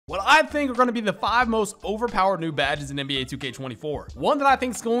what I think are going to be the 5 most overpowered new badges in NBA 2K24. One that I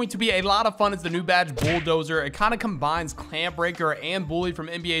think is going to be a lot of fun is the new badge Bulldozer. It kind of combines Clamp Breaker and Bully from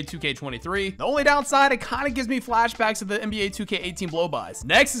NBA 2K23. The only downside, it kind of gives me flashbacks to the NBA 2K18 blow-bys.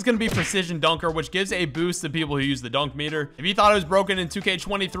 Next is going to be Precision Dunker, which gives a boost to people who use the dunk meter. If you thought it was broken in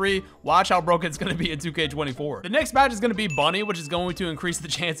 2K23, watch how broken it's going to be in 2K24. The next badge is going to be Bunny, which is going to increase the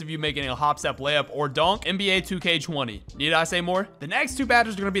chance of you making a hop step layup or dunk. NBA 2K20. Need I say more? The next 2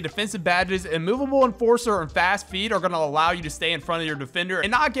 badges are going to be defensive badges. Immovable Enforcer and Fast Feet are going to allow you to stay in front of your defender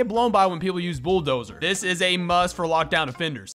and not get blown by when people use Bulldozer. This is a must for lockdown defenders.